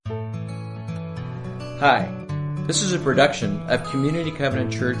Hi, this is a production of Community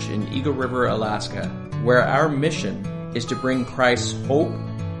Covenant Church in Eagle River, Alaska, where our mission is to bring Christ's hope,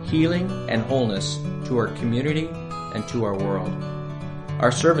 healing, and wholeness to our community and to our world.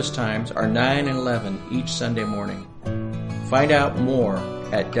 Our service times are 9 and 11 each Sunday morning. Find out more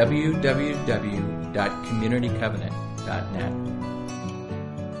at www.communitycovenant.net.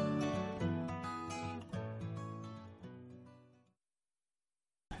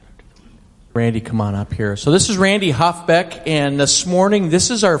 Randy, come on up here. So this is Randy Hoffbeck, and this morning, this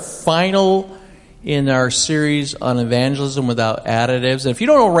is our final in our series on evangelism without additives. And if you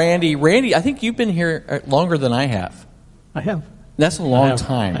don't know Randy, I think you've been here longer than I have. I have. That's a long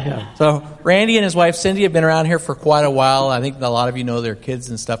time. I have. So Randy and his wife Cindy have been around here for quite a while. I think a lot of you know their kids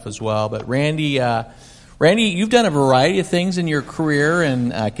and stuff as well. But Randy, you've done a variety of things in your career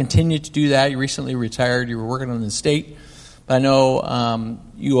and continue to do that. You recently retired. You were working on the state. I know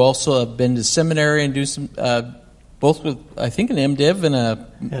you also have been to seminary and do some, both with, I think, an MDiv and a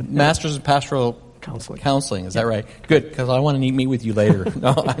Master's in Pastoral Counseling. Is that right? Good, because I want to meet with you later.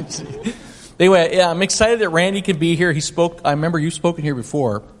 Anyway, yeah, I'm excited that Randy could be here. I remember you've spoken here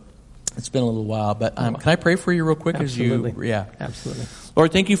before. It's been a little while, but can I pray for you real quick? Absolutely. Absolutely.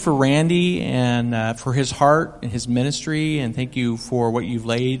 Lord, thank you for Randy and for his heart and his ministry, and thank you for what you've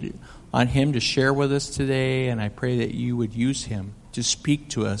laid on him to share with us today, and I pray that you would use him to speak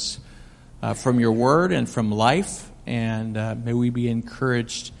to us from your word and from life, and may we be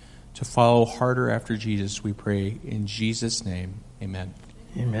encouraged to follow harder after Jesus, we pray in Jesus' name. Amen.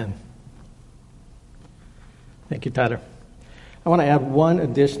 Amen. Thank you, Tyler. I want to add one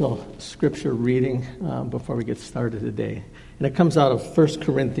additional scripture reading before we get started today, and it comes out of 1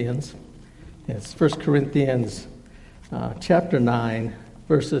 Corinthians. It's 1 Corinthians chapter 9,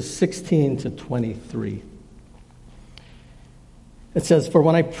 verses 16 to 23. It says, "For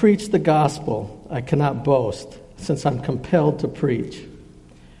when I preach the gospel, I cannot boast, since I'm compelled to preach.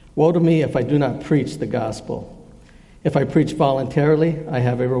 Woe to me if I do not preach the gospel. If I preach voluntarily, I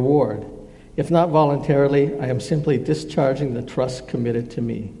have a reward. If not voluntarily, I am simply discharging the trust committed to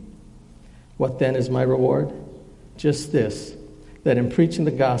me. What then is my reward? Just this, that in preaching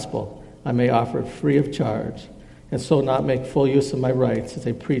the gospel, I may offer it free of charge, and so not make full use of my rights as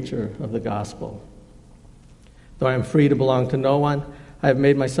a preacher of the gospel. Though I am free to belong to no one, I have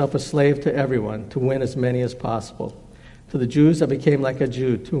made myself a slave to everyone to win as many as possible. To the Jews I became like a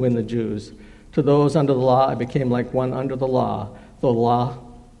Jew to win the Jews. To those under the law I became like one under the law, though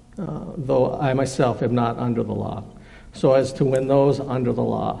I myself am not under the law, so as to win those under the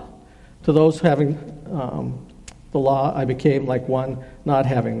law. To those having the law I became like one not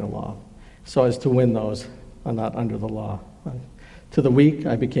having the law, so as to win those are not under the law. To the weak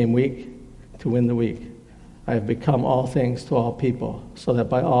I became weak to win the weak. I have become all things to all people, so that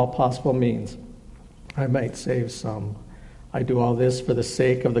by all possible means I might save some. I do all this for the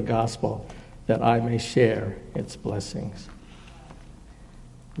sake of the gospel, that I may share its blessings."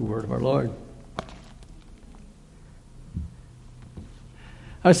 The word of our Lord.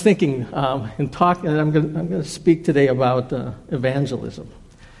 I was thinking in talking, and I'm going to speak today about evangelism,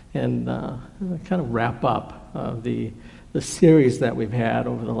 and kind of wrap up the series that we've had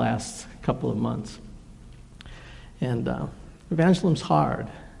over the last couple of months. And evangelism's hard.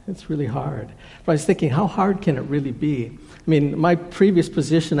 It's really hard. But I was thinking, how hard can it really be? I mean, my previous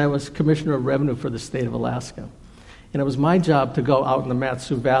position, I was Commissioner of Revenue for the state of Alaska. And it was my job to go out in the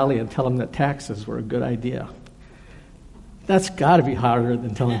Mat-Su Valley and tell them that taxes were a good idea. That's got to be harder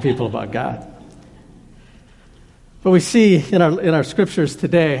than telling people about God. But we see in our scriptures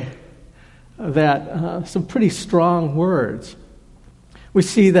today that some pretty strong words. We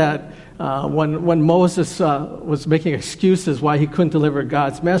see that when Moses was making excuses why he couldn't deliver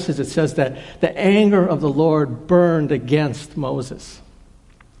God's message, it says that the anger of the Lord burned against Moses.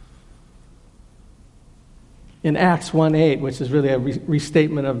 In Acts 1:8, which is really a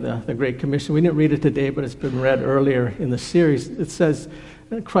restatement of the Great Commission, we didn't read it today, but it's been read earlier in the series. It says,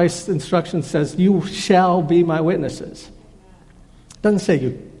 Christ's instruction says, "You shall be my witnesses." It doesn't say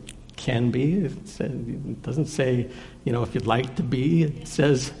you can be. It doesn't say, if you'd like to be. It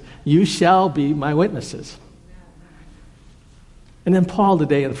says, "You shall be my witnesses." And then Paul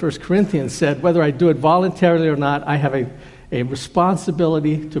today in 1 Corinthians said, whether I do it voluntarily or not, I have a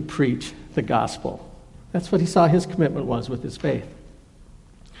responsibility to preach the gospel. That's what he saw his commitment was with his faith.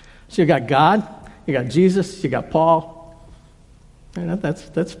 So you got God, you got Jesus, you got Paul. And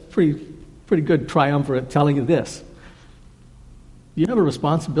that's pretty good triumvirate telling you this. You have a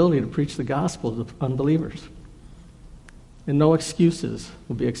responsibility to preach the gospel to unbelievers. And no excuses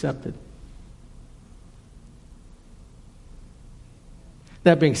will be accepted.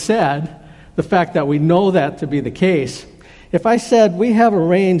 That being said, the fact that we know that to be the case, if I said, we have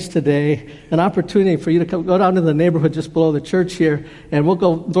arranged today an opportunity for you to go down to the neighborhood just below the church here, and we'll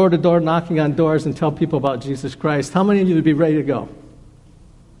go door to door knocking on doors and tell people about Jesus Christ, how many of you would be ready to go?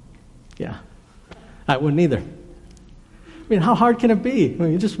 Yeah, I wouldn't either. I mean, how hard can it be? I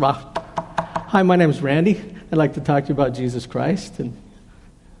mean, you just rock. Hi, my name's Randy. I'd like to talk to you about Jesus Christ. And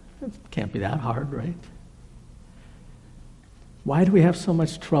it can't be that hard, right? Why do we have so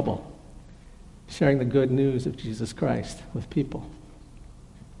much trouble sharing the good news of Jesus Christ with people?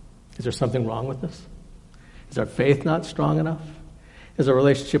 Is there something wrong with us? Is our faith not strong enough? Is our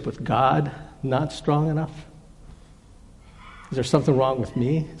relationship with God not strong enough? Is there something wrong with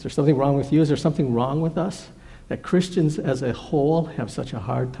me? Is there something wrong with you? Is there something wrong with us that Christians as a whole have such a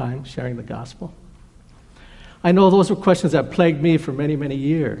hard time sharing the gospel? I know those were questions that plagued me for many, many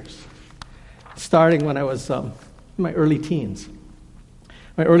years, starting when I was in my early teens.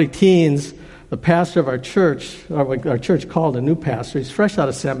 My early teens, the pastor of our church, or what our church called a new pastor, he's fresh out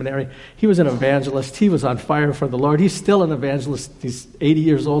of seminary. He was an evangelist. He was on fire for the Lord. He's still an evangelist. He's 80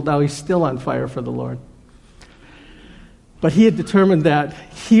 years old now. He's still on fire for the Lord. But he had determined that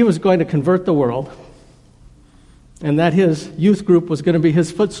he was going to convert the world and that his youth group was going to be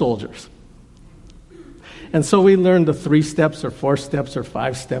his foot soldiers. And so we learned the 3 steps or 4 steps or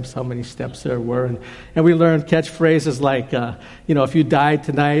 5 steps, how many steps there were. And we learned catchphrases like, if you died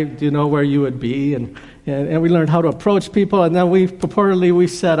tonight, do you know where you would be? And we learned how to approach people. And then we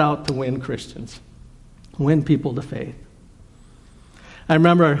set out to win Christians, win people to faith. I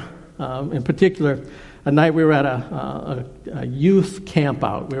remember, in particular, a night we were at a youth camp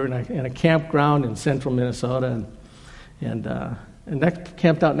out. We were in a campground in central Minnesota. And that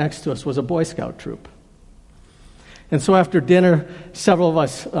camped out next to us was a Boy Scout troop. And so after dinner, several of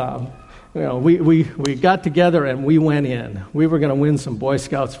us, we got together and we went in. We were going to win some Boy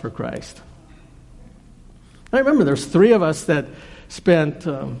Scouts for Christ. I remember there's 3 of us that spent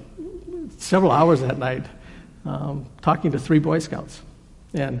several hours that night talking to 3 Boy Scouts.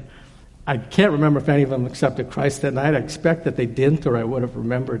 And I can't remember if any of them accepted Christ that night. I expect that they didn't, or I would have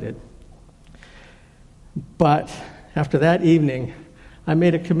remembered it. But after that evening, I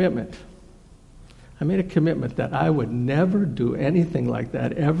made a commitment. I made a commitment that I would never do anything like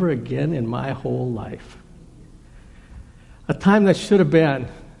that ever again in my whole life. A time that should have been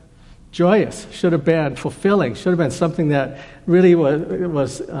joyous, should have been fulfilling, should have been something that really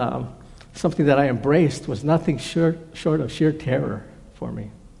was something that I embraced, was nothing short of sheer terror for me.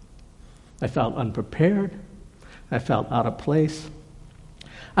 I felt unprepared. I felt out of place.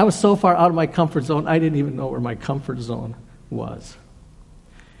 I was so far out of my comfort zone, I didn't even know where my comfort zone was.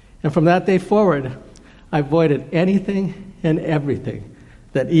 And from that day forward, I avoided anything and everything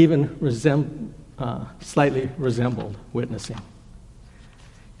that even slightly resembled witnessing.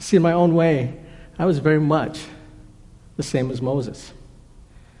 See, in my own way, I was very much the same as Moses.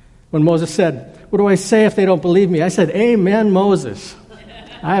 When Moses said, "What do I say if they don't believe me?" I said, "Amen, Moses."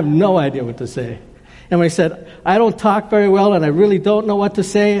 I have no idea what to say. And when he said, "I don't talk very well and I really don't know what to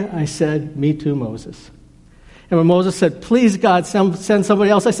say," I said, "Me too, Moses." And when Moses said, "Please, God, send somebody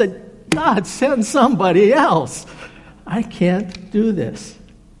else," I said, "God, send somebody else. I can't do this."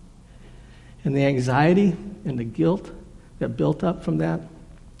 And the anxiety and the guilt that built up from that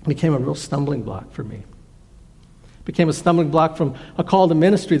became a real stumbling block for me. It became a stumbling block from a call to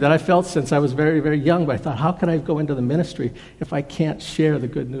ministry that I felt since I was very, very young. But I thought, how can I go into the ministry if I can't share the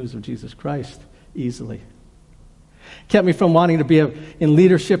good news of Jesus Christ easily? Kept me from wanting to be in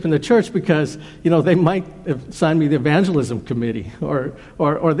leadership in the church because, they might assign me the evangelism committee or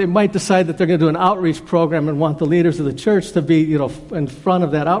they might decide that they're going to do an outreach program and want the leaders of the church to be, in front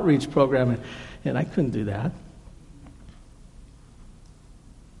of that outreach program. And I couldn't do that.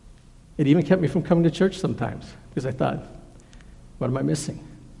 It even kept me from coming to church sometimes because I thought, what am I missing?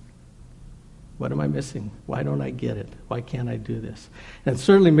 What am I missing? Why don't I get it? Why can't I do this? And it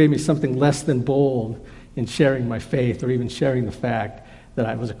certainly made me something less than bold in sharing my faith or even sharing the fact that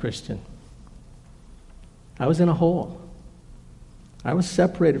I was a Christian. I was in a hole. I was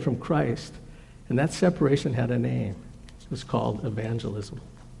separated from Christ, and that separation had a name. It was called evangelism.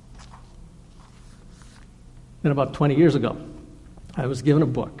 Then about 20 years ago, I was given a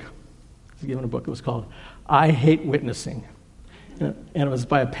book. It was called I Hate Witnessing. And it was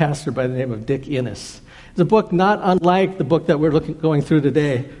by a pastor by the name of Dick Innes. It's a book not unlike the book that we're going through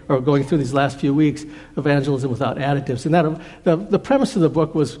today, or going through these last few weeks, Evangelism Without Additives. And that the premise of the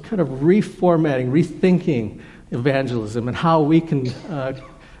book was kind of reformatting, rethinking evangelism and how we can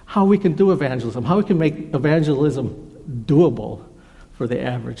do evangelism, how we can make evangelism doable for the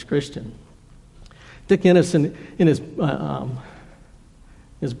average Christian. Dick Innes, in his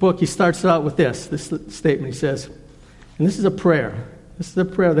His book, he starts out with this statement. He says, and this is a prayer. This is a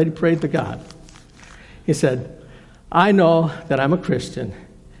prayer that he prayed to God. He said, I know that I'm a Christian,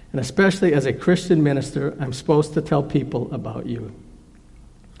 and especially as a Christian minister, I'm supposed to tell people about you.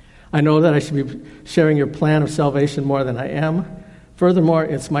 I know that I should be sharing your plan of salvation more than I am. Furthermore,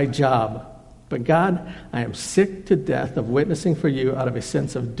 it's my job. But God, I am sick to death of witnessing for you out of a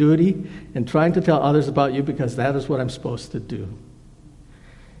sense of duty and trying to tell others about you because that is what I'm supposed to do.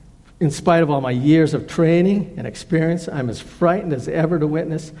 In spite of all my years of training and experience, I'm as frightened as ever to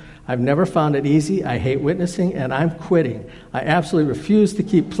witness. I've never found it easy. I hate witnessing, and I'm quitting. I absolutely refuse to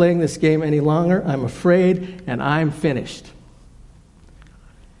keep playing this game any longer. I'm afraid, and I'm finished.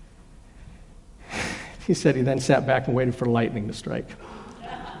 He said he then sat back and waited for lightning to strike.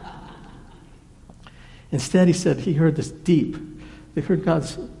 Instead, he said he heard this deep, he heard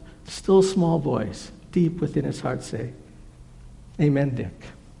God's still small voice deep within his heart say, Amen, Dick.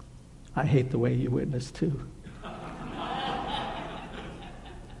 I hate the way you witness too.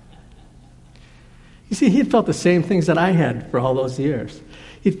 You see, he had felt the same things that I had for all those years.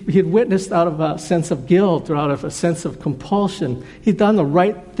 He had witnessed out of a sense of guilt or out of a sense of compulsion. He'd done the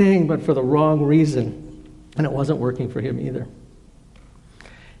right thing, but for the wrong reason. And it wasn't working for him either.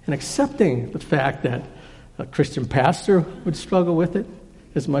 And accepting the fact that a Christian pastor would struggle with it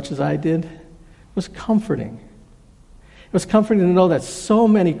as much as I did was comforting. It was comforting to know that so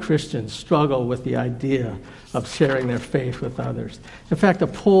many Christians struggle with the idea of sharing their faith with others. In fact, a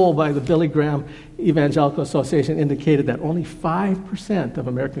poll by the Billy Graham Evangelical Association indicated that only 5% of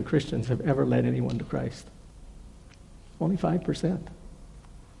American Christians have ever led anyone to Christ. Only 5%.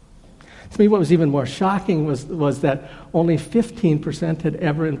 To me, what was even more shocking was that only 15% had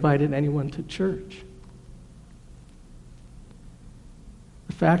ever invited anyone to church.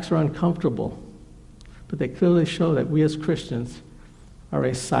 The facts are uncomfortable, but they clearly show that we as Christians are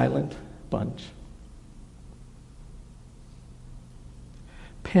a silent bunch.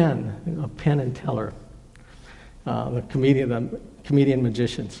 Penn and Teller, the comedian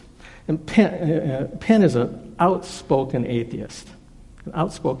magicians. And Penn is an outspoken atheist.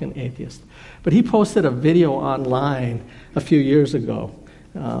 But he posted a video online a few years ago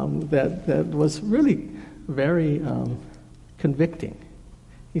that was really very convicting.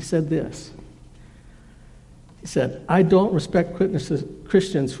 He said this. He said, I don't respect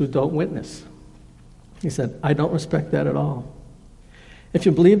Christians who don't witness. He said, I don't respect that at all. If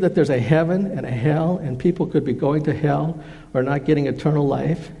you believe that there's a heaven and a hell and people could be going to hell or not getting eternal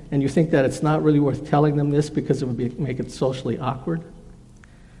life, and you think that it's not really worth telling them this because it would make it socially awkward,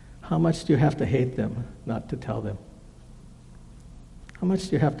 how much do you have to hate them not to tell them? How much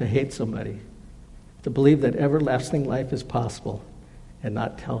do you have to hate somebody to believe that everlasting life is possible and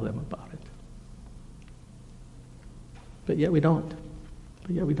not tell them about it? But yet we don't.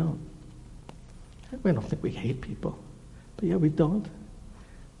 We don't think we hate people. But yet we don't.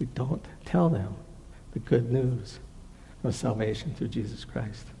 We don't tell them the good news of salvation through Jesus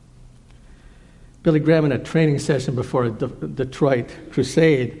Christ. Billy Graham, in a training session before a Detroit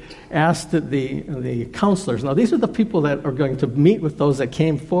crusade, asked the counselors. Now, these are the people that are going to meet with those that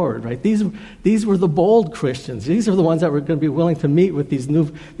came forward, right? These were the bold Christians. These are the ones that were going to be willing to meet with these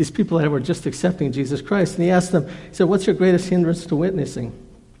people that were just accepting Jesus Christ. And he asked them, he said, what's your greatest hindrance to witnessing?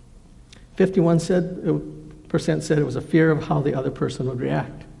 51% said it was a fear of how the other person would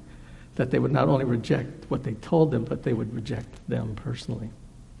react, that they would not only reject what they told them, but they would reject them personally.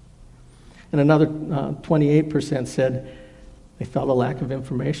 And another 28% said they felt a lack of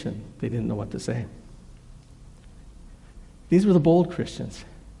information. They didn't know what to say. These were the bold Christians.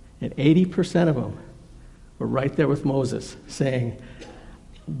 And 80% of them were right there with Moses saying,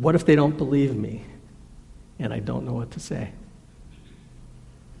 what if they don't believe me and I don't know what to say?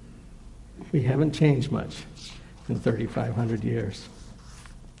 We haven't changed much in 3,500 years.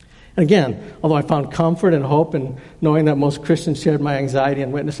 And again, although I found comfort and hope in knowing that most Christians shared my anxiety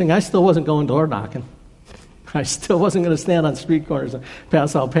in witnessing, I still wasn't going door knocking. I still wasn't going to stand on street corners and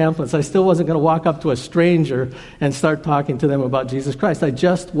pass out pamphlets. I still wasn't going to walk up to a stranger and start talking to them about Jesus Christ. I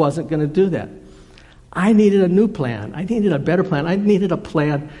just wasn't going to do that. I needed a new plan. I needed a better plan. I needed a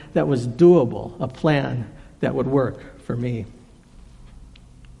plan that was doable, a plan that would work for me.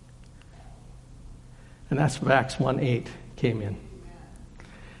 And that's where Acts 1:8 came in.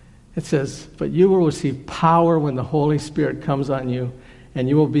 It says, but you will receive power when the Holy Spirit comes on you, and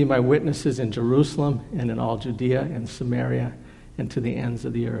you will be my witnesses in Jerusalem and in all Judea and Samaria and to the ends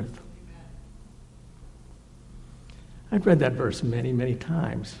of the earth. I've read that verse many, many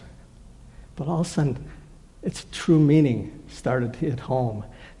times, but all of a sudden, its true meaning started to hit home.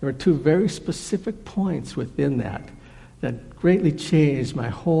 There were two very specific points within that that greatly changed my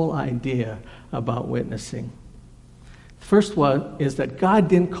whole idea about witnessing. The first one is that God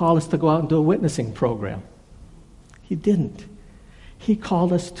didn't call us to go out and do a witnessing program. He didn't. He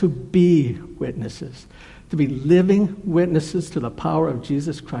called us to be witnesses, to be living witnesses to the power of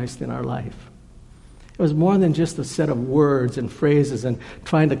Jesus Christ in our life. It was more than just a set of words and phrases and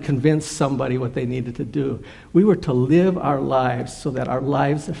trying to convince somebody what they needed to do. We were to live our lives so that our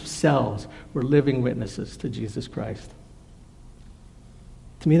lives themselves were living witnesses to Jesus Christ.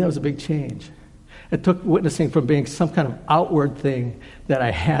 To me, that was a big change. It took witnessing from being some kind of outward thing that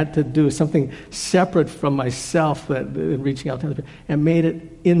I had to do, something separate from myself in reaching out to other people, and made it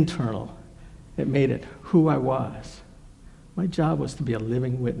internal. It made it who I was. My job was to be a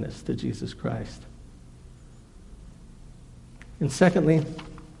living witness to Jesus Christ. And secondly,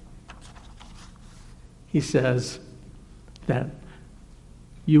 he says that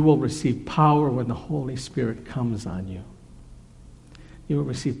you will receive power when the Holy Spirit comes on you. You will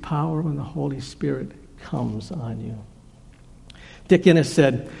receive power when the Holy Spirit comes on you. Dick Innes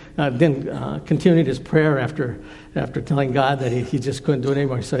said, continued his prayer after telling God that he just couldn't do it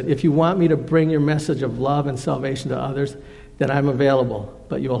anymore. He said, if you want me to bring your message of love and salvation to others, then I'm available,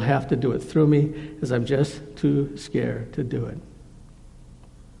 but you will have to do it through me, as I'm just too scared to do it.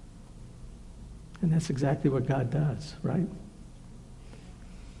 And that's exactly what God does, right?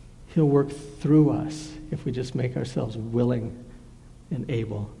 He'll work through us if we just make ourselves willing and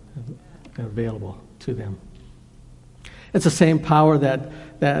able and available to them. It's the same power that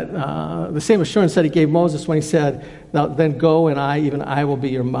the same assurance that he gave Moses when he said, "Now then go, and I will be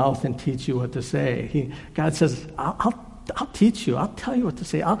your mouth and teach you what to say." God says, "I'll teach you. I'll tell you what to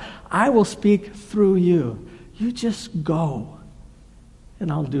say. I will speak through you. You just go,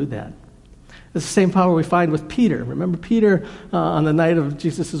 and I'll do that." It's the same power we find with Peter. Remember, Peter, on the night of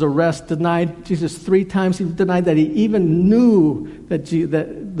Jesus' arrest, denied Jesus 3 times. He denied that he even knew that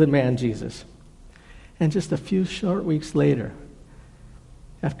the man Jesus. And just a few short weeks later,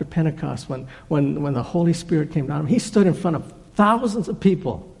 after Pentecost, when the Holy Spirit came down on him, he stood in front of thousands of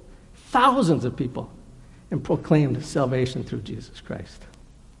people, and proclaimed salvation through Jesus Christ.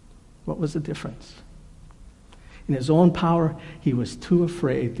 What was the difference? In his own power, he was too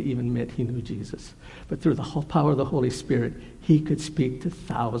afraid to even admit he knew Jesus. But through the whole power of the Holy Spirit, he could speak to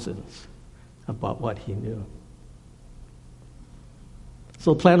thousands about what he knew.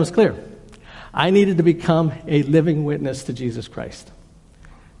 So the plan was clear. I needed to become a living witness to Jesus Christ.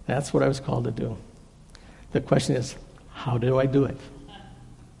 That's what I was called to do. The question is, how do I do it?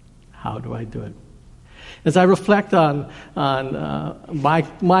 How do I do it? As I reflect on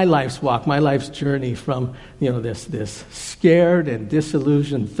my life's walk, my life's journey from this scared and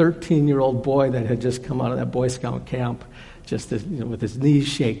disillusioned 13-year-old boy that had just come out of that Boy Scout camp, with his knees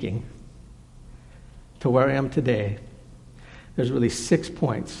shaking, to where I am today, there's really 6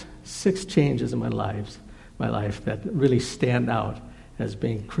 points, 6 changes in my life that really stand out as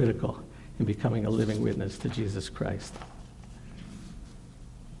being critical in becoming a living witness to Jesus Christ.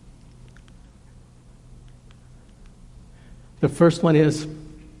 The first one is,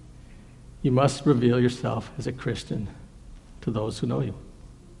 you must reveal yourself as a Christian to those who know you.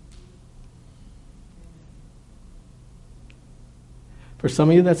 For some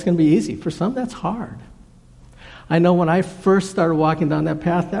of you, that's going to be easy. For some, that's hard. I know when I first started walking down that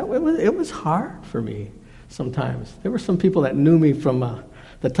path, it was hard for me sometimes. There were some people that knew me from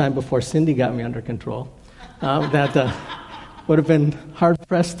the time before Cindy got me under control that would have been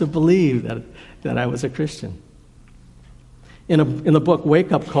hard-pressed to believe that I was a Christian. In the book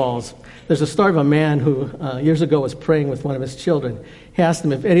Wake Up Calls, there's a story of a man who years ago was praying with one of his children. He asked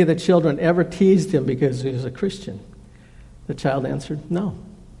him if any of the children ever teased him because he was a Christian. The child answered, no.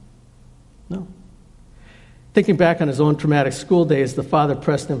 Thinking back on his own traumatic school days, the father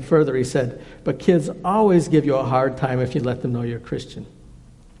pressed him further. He said, but kids always give you a hard time if you let them know you're a Christian.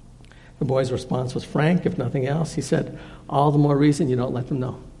 The boy's response was frank, if nothing else. He said, all the more reason you don't let them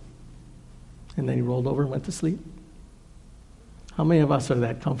know. And then he rolled over and went to sleep. How many of us are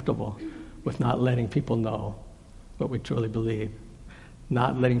that comfortable with not letting people know what we truly believe?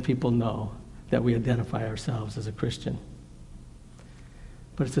 Not letting people know that we identify ourselves as a Christian.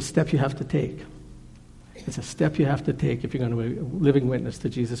 But it's a step you have to take. It's a step you have to take if you're going to be a living witness to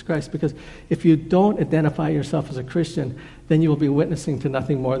Jesus Christ. Because if you don't identify yourself as a Christian, then you will be witnessing to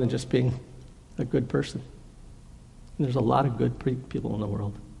nothing more than just being a good person. And there's a lot of good people in the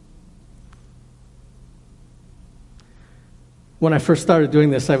world. When I first started doing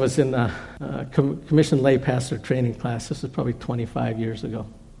this, I was in a commissioned lay pastor training class. This was probably 25 years ago.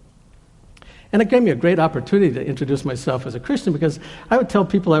 And it gave me a great opportunity to introduce myself as a Christian, because I would tell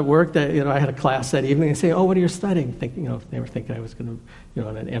people at work that, I had a class that evening and say, "Oh, what are you studying?" Thinking, they were thinking I was going to,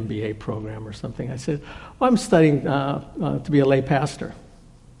 in an MBA program or something. I said, "Well, I'm studying to be a lay pastor."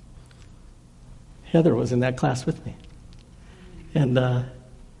 Heather was in that class with me. And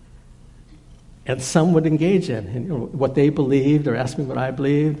some would engage in what they believed or ask me what I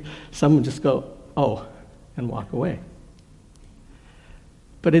believed. Some would just go, "Oh," and walk away.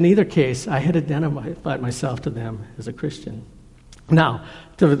 But in either case, I had identified myself to them as a Christian. Now,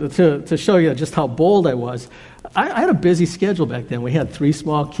 to show you just how bold I was, I had a busy schedule back then. We had 3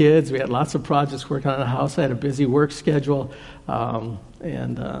 small kids. We had lots of projects working on the house. I had a busy work schedule. And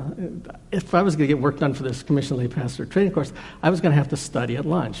if I was going to get work done for this Commission Lay Pastor training course, I was going to have to study at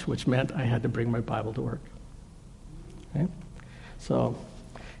lunch, which meant I had to bring my Bible to work. Okay? So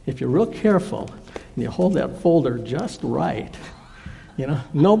if you're real careful and you hold that folder just right,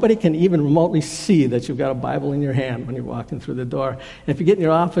 nobody can even remotely see that you've got a Bible in your hand when you're walking through the door. And if you get in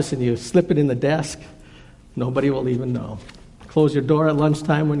your office and you slip it in the desk, nobody will even know. Close your door at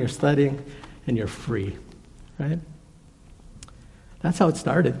lunchtime when you're studying, and you're free, right? That's how it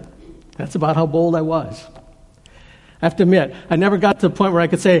started. That's about how bold I was. I have to admit, I never got to the point where I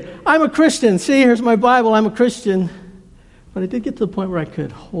could say, "I'm a Christian. See, here's my Bible. I'm a Christian." But I did get to the point where I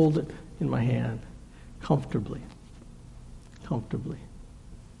could hold it in my hand comfortably.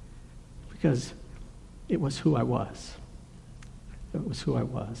 Because it was who I was. It was who I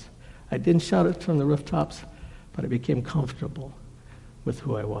was. I didn't shout it from the rooftops, but I became comfortable with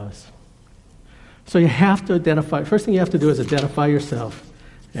who I was. So you have to identify, first thing you have to do is identify yourself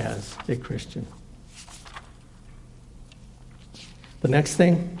as a Christian. The next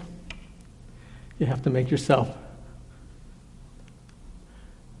thing, you have to make yourself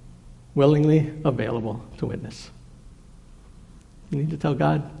willingly available to witness. You need to tell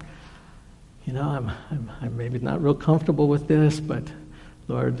God, I'm maybe not real comfortable with this, but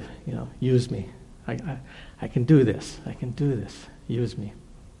Lord, use me. I can do this. I can do this. Use me.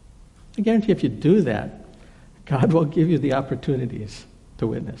 I guarantee if you do that, God will give you the opportunities to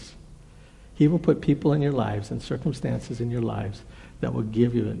witness. He will put people in your lives and circumstances in your lives that will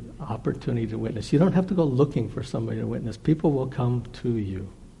give you an opportunity to witness. You don't have to go looking for somebody to witness. People will come to you.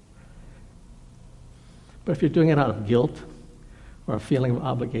 But if you're doing it out of guilt or a feeling of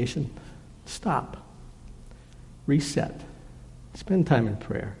obligation, stop. Reset. Spend time in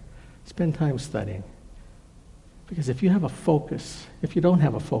prayer. Spend time studying. Because if you have a focus, if you don't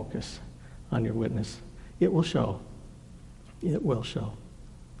have a focus on your witness, it will show. It will show.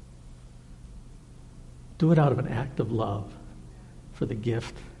 Do it out of an act of love for the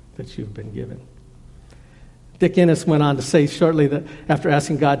gift that you've been given. Dick Ennis went on to say shortly that after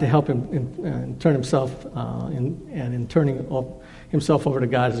asking God to help him in turn himself in turning himself over to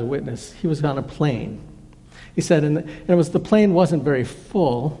God as a witness, he was on a plane. He said, and the plane wasn't very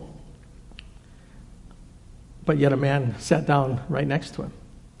full, but yet a man sat down right next to him.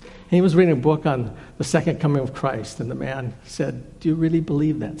 And he was reading a book on the second coming of Christ, and the man said, "Do you really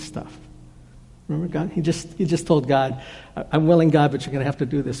believe that stuff?" Remember God? He just told God, "I'm willing, God, but you're going to have to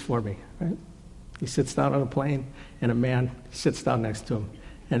do this for me." Right? He sits down on a plane, and a man sits down next to him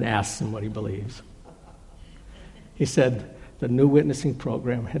and asks him what he believes. He said the new witnessing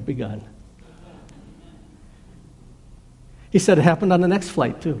program had begun. He said it happened on the next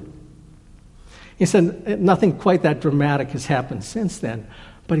flight, too. He said nothing quite that dramatic has happened since then,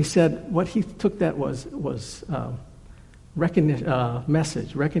 but he said what he took that was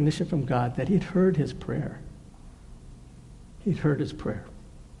recognition from God that he'd heard his prayer. He'd heard his prayer.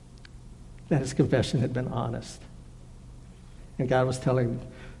 That his confession had been honest. And God was telling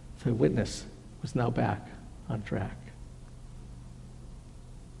the witness was now back on track.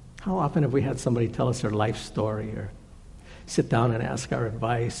 How often have we had somebody tell us their life story or sit down and ask our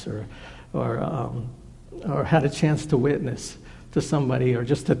advice or had a chance to witness to somebody or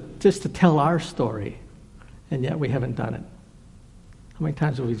just to tell our story, and yet we haven't done it? How many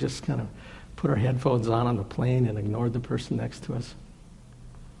times have we just kind of put our headphones on the plane and ignored the person next to us?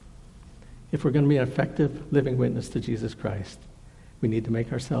 If we're going to be an effective living witness to Jesus Christ, we need to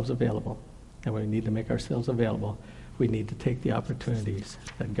make ourselves available. And when we need to make ourselves available, we need to take the opportunities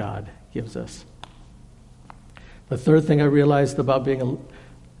that God gives us. The third thing I realized about being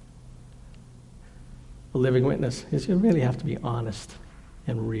a living witness is you really have to be honest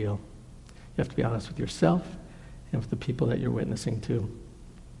and real. You have to be honest with yourself and with the people that you're witnessing to.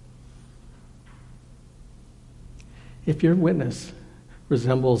 If your witness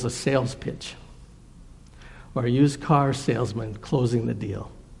resembles a sales pitch or a used car salesman closing the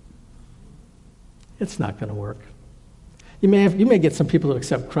deal, it's not going to work. You may get some people to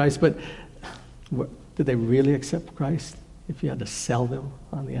accept Christ, but Did they really accept Christ if you had to sell them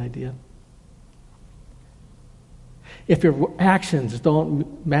on the idea? If your actions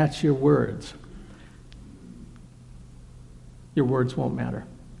don't match your words won't matter.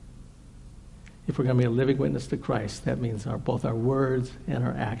 If we're going to be a living witness to Christ, that means both our words and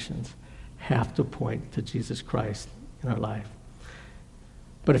our actions have to point to Jesus Christ in our life.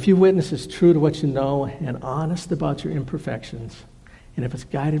 But if your witness is true to what you know and honest about your imperfections, and if it's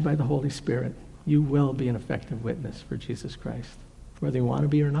guided by the Holy Spirit, you will be an effective witness for Jesus Christ. Whether you want to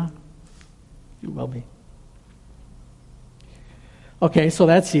be or not, you will be. Okay, so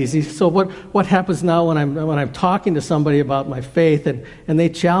that's easy. So what happens now when I'm talking to somebody about my faith and they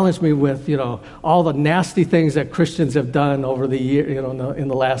challenge me with, all the nasty things that Christians have done over the year, in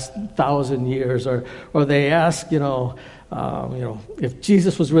the last 1,000 years, or they ask, if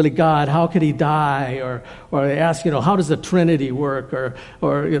Jesus was really God, how could he die? Or they ask, how does the Trinity work? Or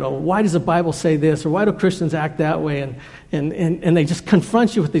why does the Bible say this? Or why do Christians act that way? And they just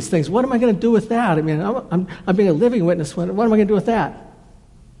confront you with these things. What am I going to do with that? I mean, I'm being a living witness. What am I going to do with that?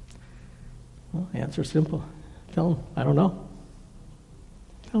 Well, the answer is simple. Tell them, I don't know.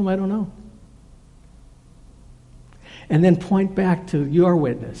 Tell them, I don't know. And then point back to your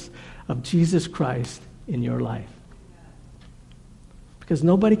witness of Jesus Christ in your life. Because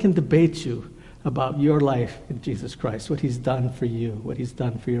nobody can debate you about your life in Jesus Christ, what he's done for you, what he's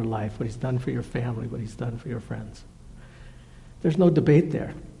done for your life, what he's done for your family, what he's done for your friends. There's no debate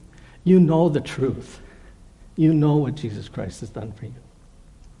there. You know the truth. You know what Jesus Christ has done for you.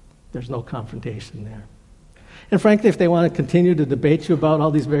 There's no confrontation there. And frankly, if they want to continue to debate you about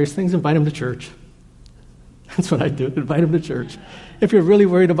all these various things, invite them to church. That's what I do, invite them to church. If you're really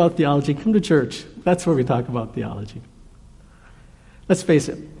worried about theology, come to church. That's where we talk about theology. Let's face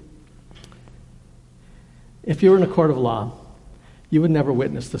it. If you were in a court of law, you would never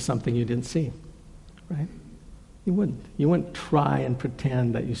witness to something you didn't see, right? You wouldn't. You wouldn't try and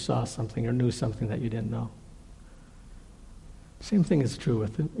pretend that you saw something or knew something that you didn't know. Same thing is true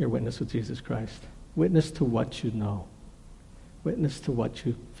with your witness with Jesus Christ. Witness to what you know. Witness to what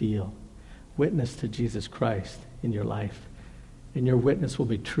you feel. Witness to Jesus Christ in your life. And your witness will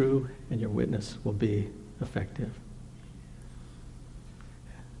be true, and your witness will be effective.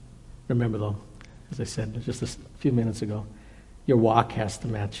 Remember, though, as I said just a few minutes ago, your walk has to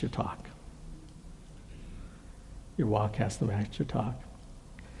match your talk. Your walk has to match your talk.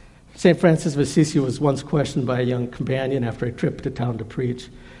 St. Francis of Assisi was once questioned by a young companion after a trip to town to preach.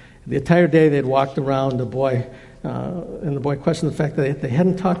 The entire day they'd walked around, and the boy questioned the fact that they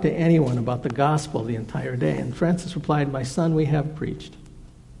hadn't talked to anyone about the gospel the entire day. And Francis replied, "My son, we have preached.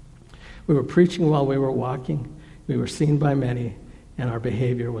 We were preaching while we were walking. We were seen by many, and our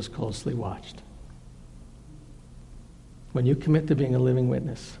behavior was closely watched." When you commit to being a living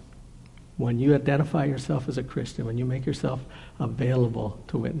witness, when you identify yourself as a Christian, when you make yourself available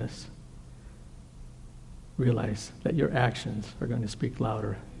to witness, realize that your actions are going to speak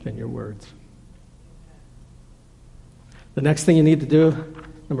louder than your words. The next thing you need to do,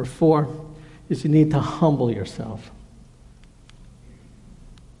 number 4, is you need to humble yourself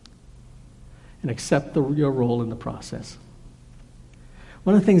and accept your role in the process.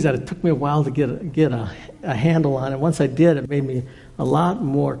 One of the things that it took me a while to get a handle on, and once I did, it made me a lot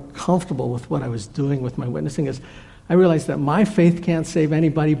more comfortable with what I was doing with my witnessing, is I realized that my faith can't save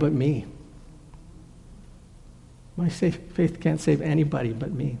anybody but me. My faith can't save anybody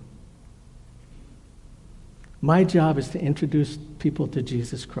but me. My job is to introduce people to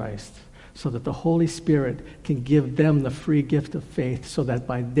Jesus Christ so that the Holy Spirit can give them the free gift of faith so that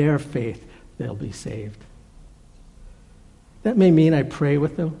by their faith they'll be saved. That may mean I pray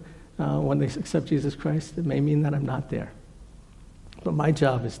with them when they accept Jesus Christ. It may mean that I'm not there. But my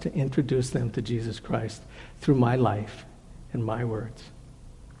job is to introduce them to Jesus Christ through my life and my words.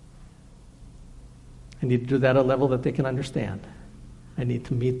 I need to do that at a level that they can understand. I need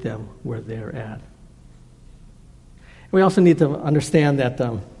to meet them where they're at. We also need to understand that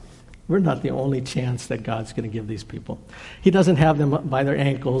we're not the only chance that God's going to give these people. He doesn't have them by their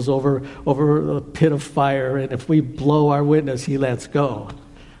ankles over a pit of fire, and if we blow our witness, he lets go.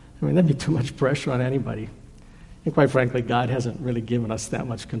 I mean, that'd be too much pressure on anybody. And quite frankly, God hasn't really given us that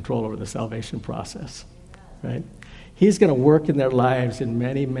much control over the salvation process, right? He's going to work in their lives in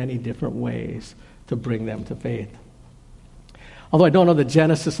many, many different ways to bring them to faith. Although I don't know the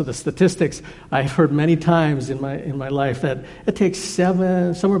genesis of the statistics, I've heard many times in my life that it takes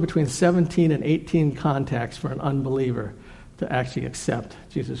somewhere between 17 and 18 contacts for an unbeliever to actually accept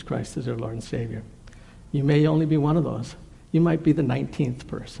Jesus Christ as their Lord and Savior. You may only be one of those. You might be the 19th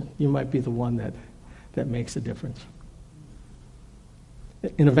person. You might be the one that makes a difference.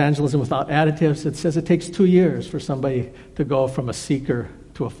 in Evangelism Without Additives, it says it takes 2 years for somebody to go from a seeker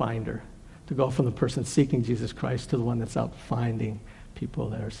to a finder, to go from the person seeking Jesus Christ to the one that's out finding people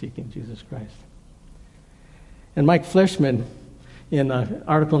that are seeking Jesus Christ. And Mike Fleischman, in an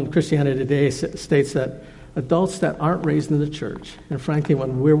article in Christianity Today, states that adults that aren't raised in the church, and frankly,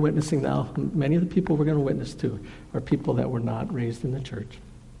 when we're witnessing now, many of the people we're going to witness to are people that were not raised in the church,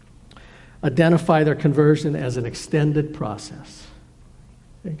 identify their conversion as an extended process,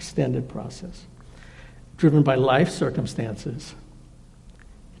 driven by life circumstances,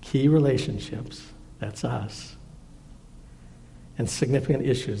 key relationships, that's us, and significant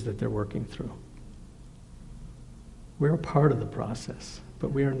issues that they're working through. We're a part of the process,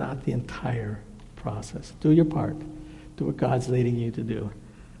 but we are not the entire process. Do your part. Do what God's leading you to do.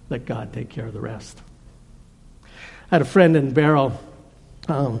 Let God take care of the rest. I had a friend in Barrow,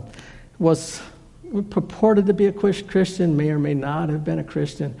 was purported to be a Christian, may or may not have been a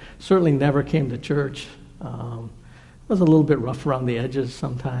Christian, certainly never came to church, was a little bit rough around the edges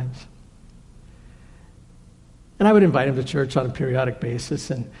sometimes. And I would invite him to church on a periodic basis,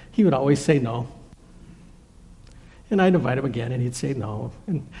 and he would always say no. And I'd invite him again, and he'd say no.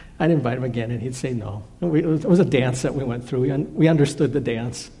 And I'd invite him again, and he'd say no. And it was a dance that we went through. We understood the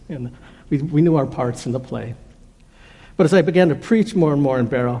dance, and we knew our parts in the play. But as I began to preach more and more in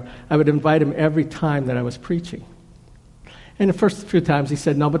Barrow, I would invite him every time that I was preaching. And the first few times he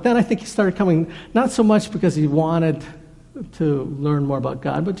said no, but then I think he started coming, not so much because he wanted to learn more about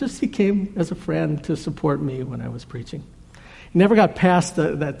God, but just he came as a friend to support me when I was preaching. He never got past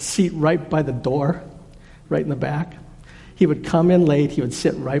that seat right by the door, right in the back. He would come in late. He would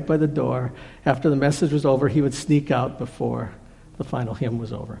sit right by the door. After the message was over, he would sneak out before the final hymn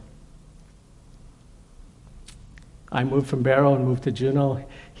was over. I moved from Barrow and moved to Juneau.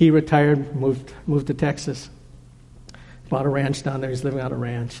 He retired, moved to Texas. Bought a ranch down there. He's living on a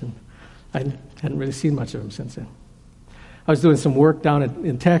ranch, and I hadn't really seen much of him since then. I was doing some work down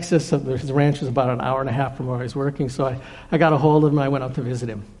in Texas. So his ranch was about an hour and a half from where I was working, so I got a hold of him. I went out to visit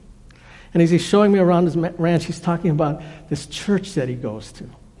him. And as he's showing me around his ranch, he's talking about this church that he goes to.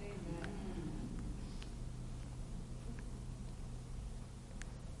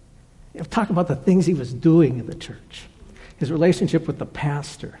 Talk about the things he was doing in the church, his relationship with the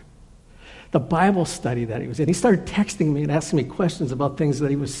pastor, the Bible study that he was in. He started texting me and asking me questions about things that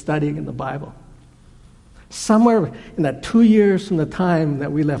he was studying in the Bible. Somewhere in that 2 years from the time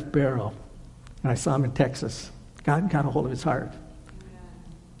that we left Barrow, and I saw him in Texas, God got a hold of his heart.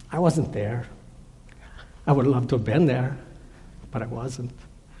 I wasn't there. I would have loved to have been there, but I wasn't.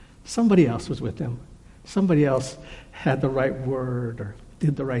 Somebody else was with him. Somebody else had the right word or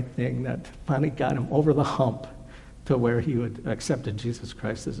did the right thing that finally got him over the hump to where he would accepted Jesus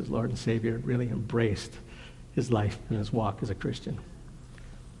Christ as his Lord and Savior and really embraced his life and his walk as a Christian.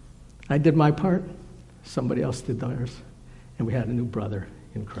 I did my part. Somebody else did theirs. And we had a new brother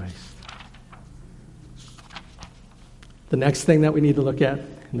in Christ. The next thing that we need to look at,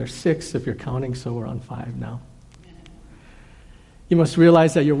 and there's 6 if you're counting, so we're on 5 now. You must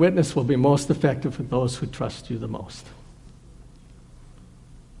realize that your witness will be most effective for those who trust you the most.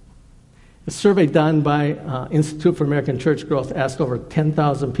 A survey done by Institute for American Church Growth asked over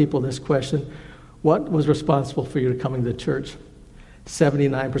 10,000 people this question: what was responsible for you coming to church?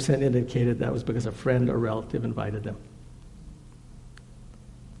 79% indicated that was because a friend or relative invited them.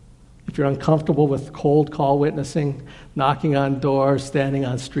 If you're uncomfortable with cold call witnessing, knocking on doors, standing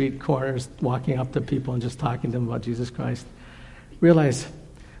on street corners, walking up to people and just talking to them about Jesus Christ, realize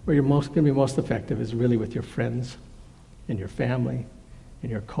where you're going to be most effective is really with your friends and your family and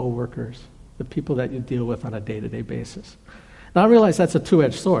your co-workers, the people that you deal with on a day-to-day basis. Now I realize that's a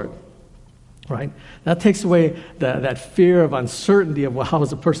two-edged sword, right? That takes away that fear of uncertainty of, well, how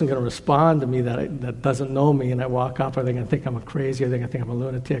is a person going to respond to me that doesn't know me, and I walk up, are they going to think I'm crazy, are they going to think I'm a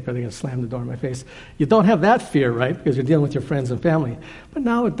lunatic, are they going to slam the door in my face? You don't have that fear, right, because you're dealing with your friends and family. But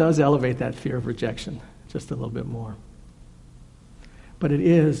now it does elevate that fear of rejection just a little bit more. But it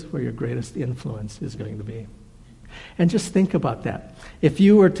is where your greatest influence is going to be. And just think about that. If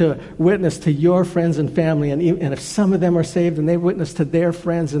you were to witness to your friends and family, and if some of them are saved and they witness to their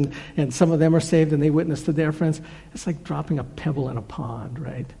friends, and some of them are saved and they witness to their friends, it's like dropping a pebble in a pond,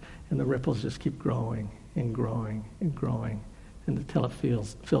 right? And the ripples just keep growing and growing and growing until it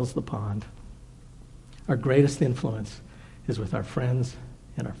fills the pond. Our greatest influence is with our friends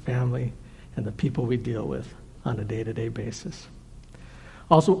and our family and the people we deal with on a day-to-day basis.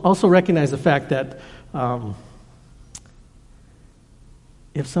 Also recognize the fact that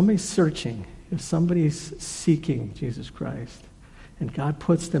if somebody's searching, if somebody's seeking Jesus Christ, and God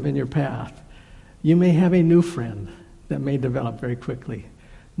puts them in your path, you may have a new friend that may develop very quickly.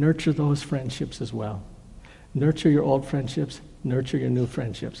 Nurture those friendships as well. Nurture your old friendships, nurture your new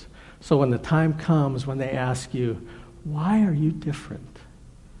friendships. So when the time comes when they ask you, why are you different?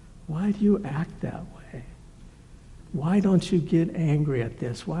 Why do you act that way? Why don't you get angry at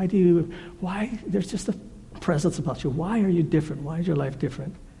this? Why there's just a presence about you. Why are you different? Why is your life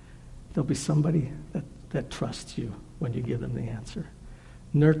different? There'll be somebody that trusts you when you give them the answer.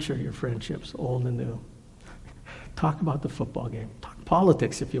 Nurture your friendships, old and new. Talk about the football game. Talk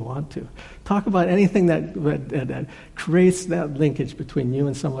politics if you want to. Talk about anything that creates that linkage between you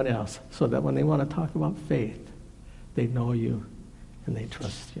and someone else, so that when they want to talk about faith, they know you and they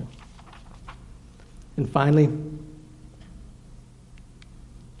trust you. And finally,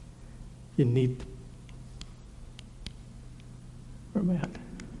 you need... Where am I at?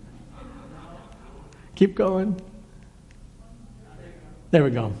 Keep going. There we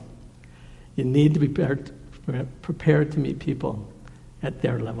go. You need to be prepared to meet people at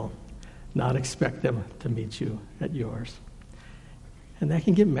their level, not expect them to meet you at yours. And that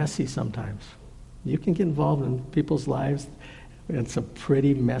can get messy sometimes. You can get involved in people's lives in some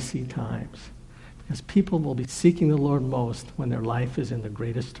pretty messy times, because people will be seeking the Lord most when their life is in the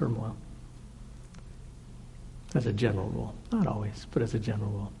greatest turmoil. As a general rule. Not always, but as a general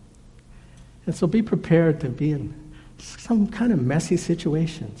rule. And so be prepared to be in some kind of messy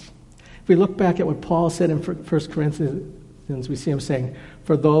situations. If we look back at what Paul said in 1 Corinthians, we see him saying,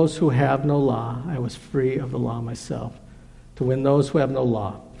 "For those who have no law, I was free of the law myself, to win those who have no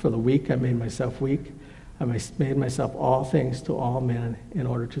law. For the weak I made myself weak. I made myself all things to all men in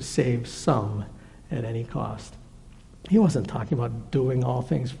order to save some at any cost." He wasn't talking about doing all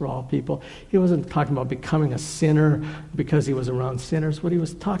things for all people. He wasn't talking about becoming a sinner because he was around sinners. What he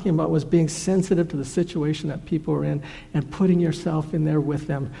was talking about was being sensitive to the situation that people were in and putting yourself in there with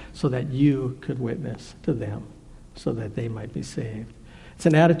them so that you could witness to them, so that they might be saved. It's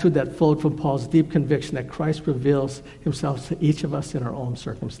an attitude that flowed from Paul's deep conviction that Christ reveals himself to each of us in our own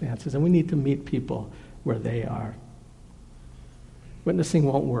circumstances, and we need to meet people where they are. Witnessing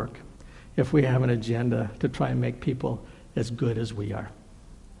won't work if we have an agenda to try and make people as good as we are.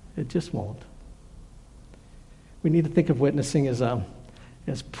 It just won't. We need to think of witnessing as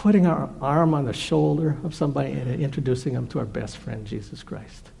putting our arm on the shoulder of somebody and introducing them to our best friend, Jesus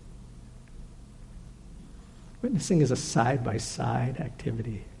Christ. Witnessing is a side-by-side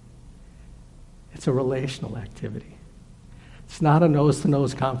activity. It's a relational activity. It's not a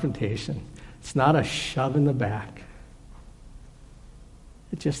nose-to-nose confrontation. It's not a shove in the back.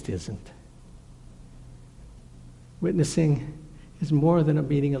 It just isn't. Witnessing is more than a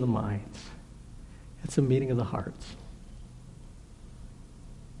meeting of the minds. It's a meeting of the hearts.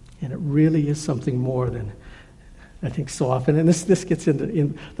 And it really is something more than, I think, so often. And this gets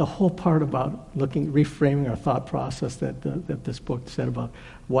into the whole part about reframing our thought process that this book said about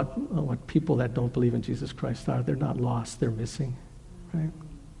what people that don't believe in Jesus Christ are. They're not lost, they're missing. Right?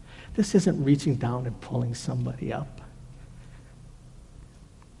 This isn't reaching down and pulling somebody up.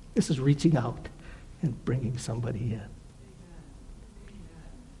 This is reaching out and bringing somebody in.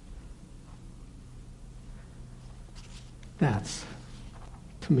 That's,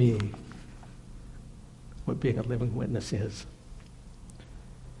 to me, what being a living witness is.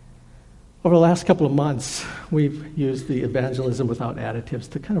 Over the last couple of months, we've used the evangelism without additives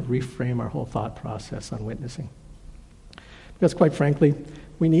to kind of reframe our whole thought process on witnessing. Because quite frankly,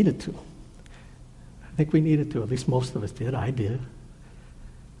 we needed to. I think we needed to, at least most of us did. I did.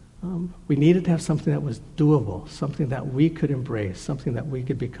 We needed to have something that was doable, something that we could embrace, something that we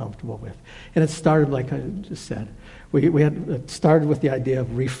could be comfortable with. And it started, like I just said, it started with the idea of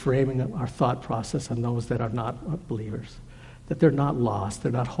reframing our thought process on those that are not believers, that they're not lost,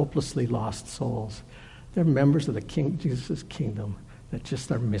 they're not hopelessly lost souls. They're members of the Jesus' kingdom that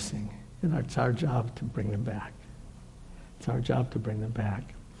just are missing. And it's our job to bring them back. It's our job to bring them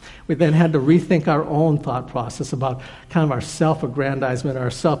back. We then had to rethink our own thought process about kind of our self-aggrandizement,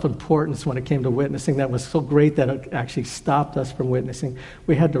 our self-importance when it came to witnessing. That was so great that it actually stopped us from witnessing.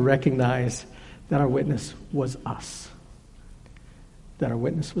 We had to recognize that our witness was us. That our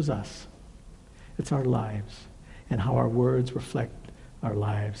witness was us. It's our lives and how our words reflect our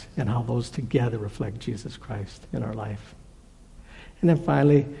lives and how those together reflect Jesus Christ in our life. And then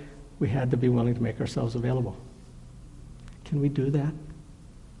finally, we had to be willing to make ourselves available. Can we do that?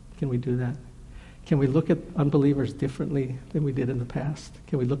 Can we do that? Can we look at unbelievers differently than we did in the past?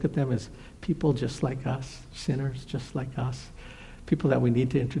 Can we look at them as people just like us, sinners just like us, people that we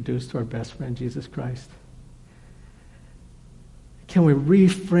need to introduce to our best friend, Jesus Christ? Can we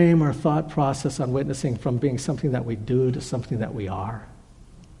reframe our thought process on witnessing from being something that we do to something that we are?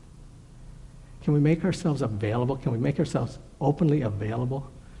 Can we make ourselves available? Can we make ourselves openly available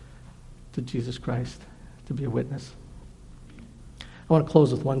to Jesus Christ to be a witness? I want to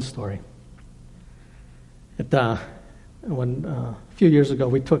close with one story. A few years ago,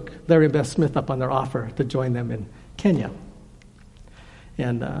 we took Larry and Beth Smith up on their offer to join them in Kenya.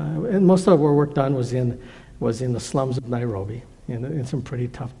 And most of our work done was in the slums of Nairobi, in some pretty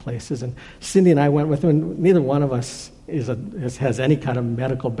tough places. And Cindy and I went with them. Neither one of us has any kind of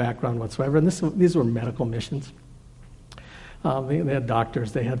medical background whatsoever. And these were medical missions. They had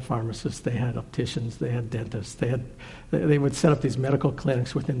doctors, they had pharmacists, they had opticians, they had dentists. They would set up these medical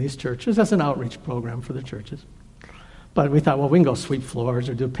clinics within these churches as an outreach program for the churches. But we thought, well, we can go sweep floors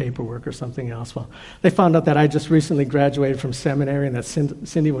or do paperwork or something else. Well, they found out that I just recently graduated from seminary and that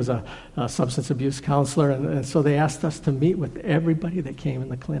Cindy was a substance abuse counselor. And so they asked us to meet with everybody that came in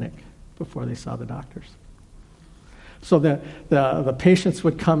the clinic before they saw the doctors. So the patients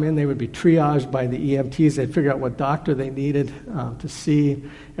would come in, they would be triaged by the EMTs, they'd figure out what doctor they needed to see,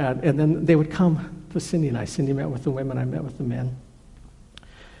 and then they would come to Cindy and I. Cindy met with the women, I met with the men.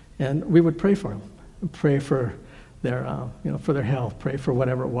 And we would pray for them, pray for their health, pray for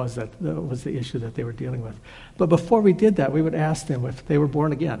whatever it was that was the issue that they were dealing with. But before we did that, we would ask them if they were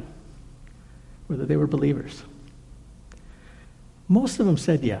born again, whether they were believers. Most of them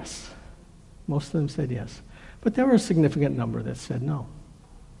said yes. But there were a significant number that said no.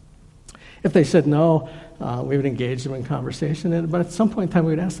 If they said no, we would engage them in conversation. But at some point in time,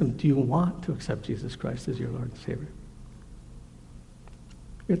 we would ask them, do you want to accept Jesus Christ as your Lord and Savior?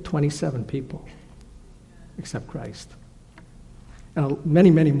 We had 27 people accept Christ. And many,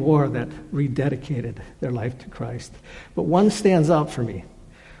 many more that rededicated their life to Christ. But one stands out for me.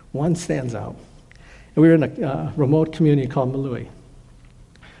 One stands out. And we were in a remote community called Malui.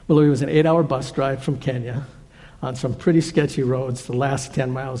 Malui was an 8-hour bus drive from Kenya on some pretty sketchy roads, the last 10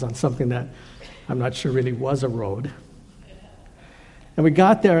 miles on something that I'm not sure really was a road. And we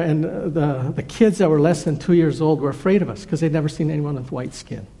got there, and the kids that were less than 2 years old were afraid of us because they'd never seen anyone with white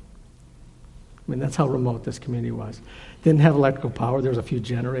skin. I mean, that's how remote this community was. Didn't have electrical power. There was a few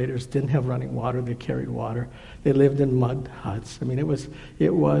generators. Didn't have running water. They carried water. They lived in mud huts. I mean, it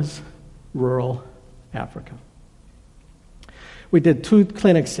was rural Africa. We did 2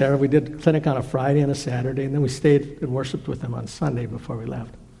 clinics there. We did a clinic on a Friday and a Saturday, and then we stayed and worshiped with them on Sunday before we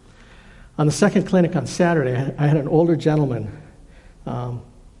left. On the second clinic on Saturday, I had an older gentleman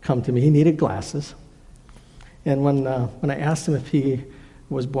come to me. He needed glasses. And when I asked him if he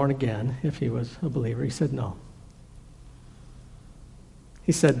was born again, if he was a believer, he said no.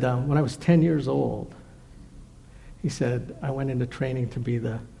 He said, when I was 10 years old, he said, I went into training to be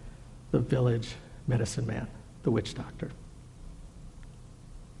the village medicine man, the witch doctor.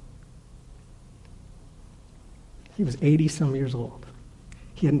 He was 80-some years old.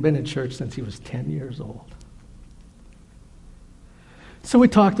 He hadn't been in church since he was 10 years old. So we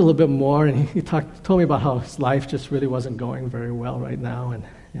talked a little bit more, and he told me about how his life just really wasn't going very well right now.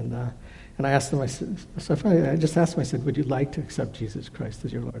 And I asked him, I just asked him, I said, would you like to accept Jesus Christ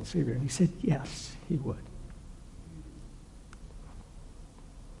as your Lord and Savior? And he said, yes, he would.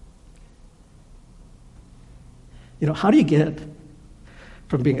 You know, how do you get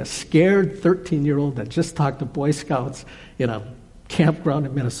from being a scared 13-year-old that just talked to Boy Scouts in a campground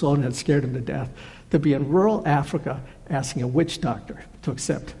in Minnesota and had scared him to death, to be in rural Africa asking a witch doctor to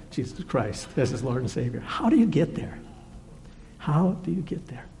accept Jesus Christ as his Lord and Savior? How do you get there? How do you get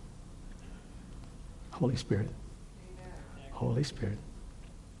there? Holy Spirit. Holy Spirit.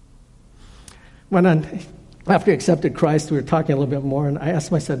 After he accepted Christ, we were talking a little bit more, and I asked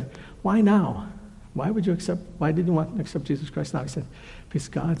him, I said, why now? Why did you want to accept Jesus Christ now? He said, because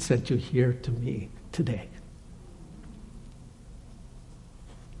God sent you here to me today.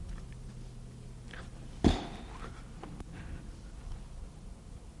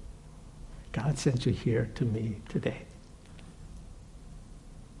 God sent you here to me today.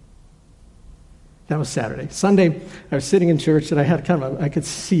 That was Saturday. Sunday, I was sitting in church, and I had I could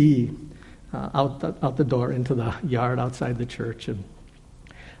see out the door into the yard outside the church, and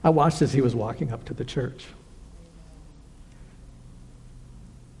I watched as he was walking up to the church.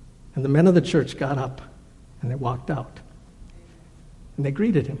 And the men of the church got up, and they walked out, and they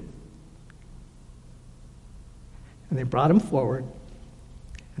greeted him. And they brought him forward,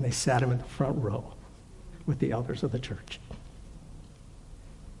 and they sat him in the front row with the elders of the church.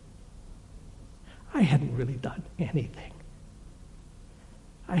 I hadn't really done anything.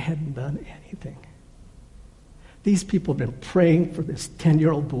 I hadn't done anything. These people have been praying for this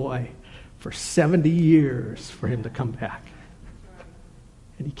 10-year-old boy for 70 years for him to come back.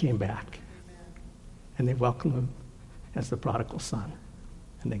 And he came back. And they welcomed him as the prodigal son.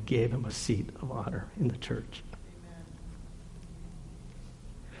 and they gave him a seat of honor in the church.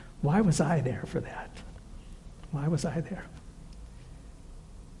 Why was I there for that? Why was I there?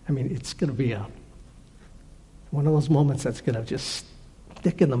 I mean, it's going to be one of those moments that's going to just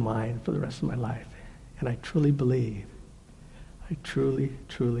stick in the mind for the rest of my life. And I truly believe, truly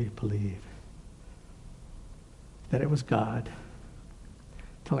believe that it was God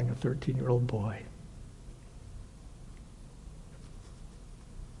telling a 13-year-old boy,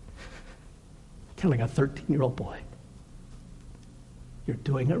 you're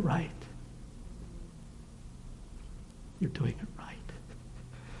doing it right. You're doing it right.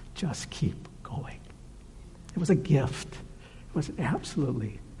 Just keep going. It was a gift. It was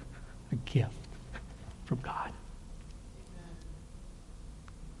absolutely a gift from God.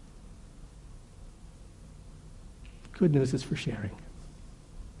 Good news is for sharing.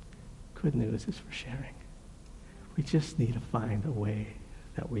 Good news is for sharing. We just need to find a way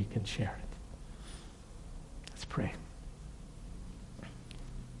that we can share it. Let's pray.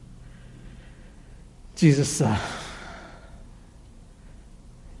 Jesus,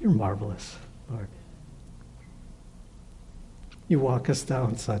 you're marvelous, Lord. You walk us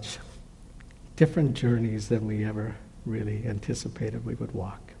down such different journeys than we ever really anticipated we would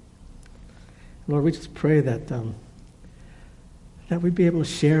walk. Lord, we just pray that we'd be able to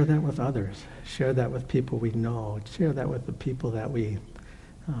share that with others, share that with people we know, share that with the people that we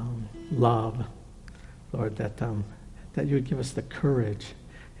love. Lord, that you would give us the courage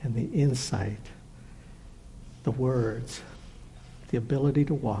and the insight, the words, the ability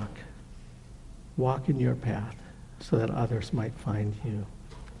to walk in your path so that others might find you.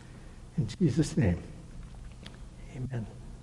 In Jesus' name, amen.